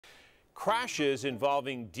Crashes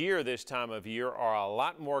involving deer this time of year are a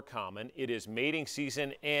lot more common. It is mating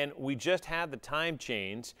season, and we just had the time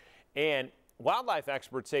change. And wildlife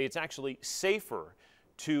experts say it's actually safer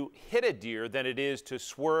to hit a deer than it is to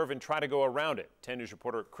swerve and try to go around it. 10 News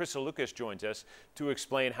reporter Krissa Lucas joins us to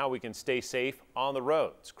explain how we can stay safe on the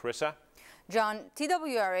roads. Krissa? John,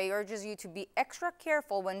 TWRA urges you to be extra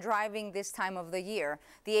careful when driving this time of the year.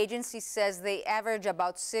 The agency says they average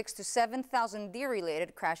about 6,000 to 7,000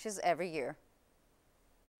 deer-related crashes every year.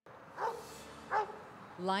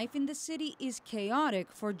 Life in the city is chaotic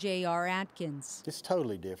for J.R. Atkins. It's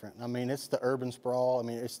totally different. I mean, it's the urban sprawl. I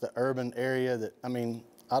mean, it's the urban area that,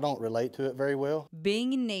 I don't relate to it very well.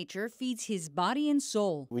 Being in nature feeds his body and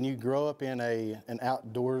soul. When you grow up in an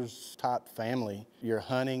outdoors type family, you're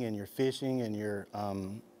hunting and you're fishing and you're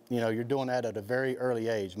doing that at a very early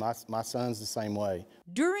age. My son's the same way.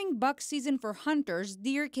 During buck season for hunters,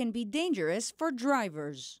 deer can be dangerous for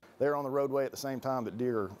drivers. They're on the roadway at the same time that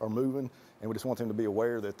deer are moving, and we just want them to be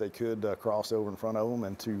aware that they could cross over in front of them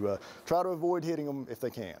and to try to avoid hitting them if they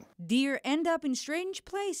can. Deer end up in strange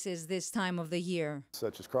places this time of the year,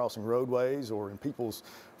 such as crossing roadways or in people's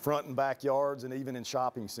front and backyards and even in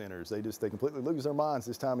shopping centers. They completely lose their minds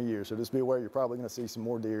this time of year, so just be aware you're probably going to see some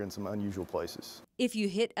more deer in some unusual places. If you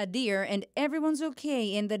hit a deer and everyone's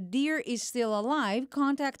okay and the deer is still alive,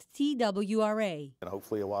 contact TWRA. And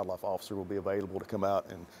hopefully a wildlife officer will be available to come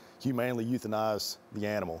out and humanely euthanize the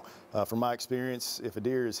animal. From my experience, if a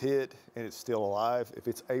deer is hit and it's still alive, if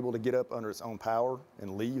it's able to get up under its own power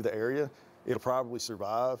and leave the area, it'll probably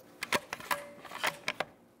survive.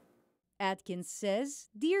 Atkins says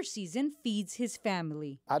deer season feeds his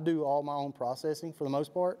family. I do all my own processing for the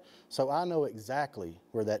most part, so I know exactly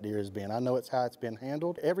where that deer has been. I know how it's been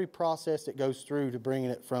handled. Every process that goes through to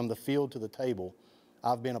bringing it from the field to the table,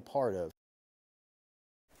 I've been a part of.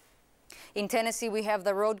 In Tennessee, we have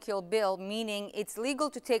the roadkill bill, meaning it's legal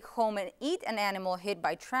to take home and eat an animal hit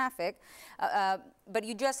by traffic, but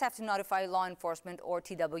you just have to notify law enforcement or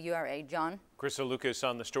TWRA. John? Krissa Lucas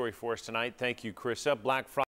on the story for us tonight. Thank you, Krissa. Black Friday.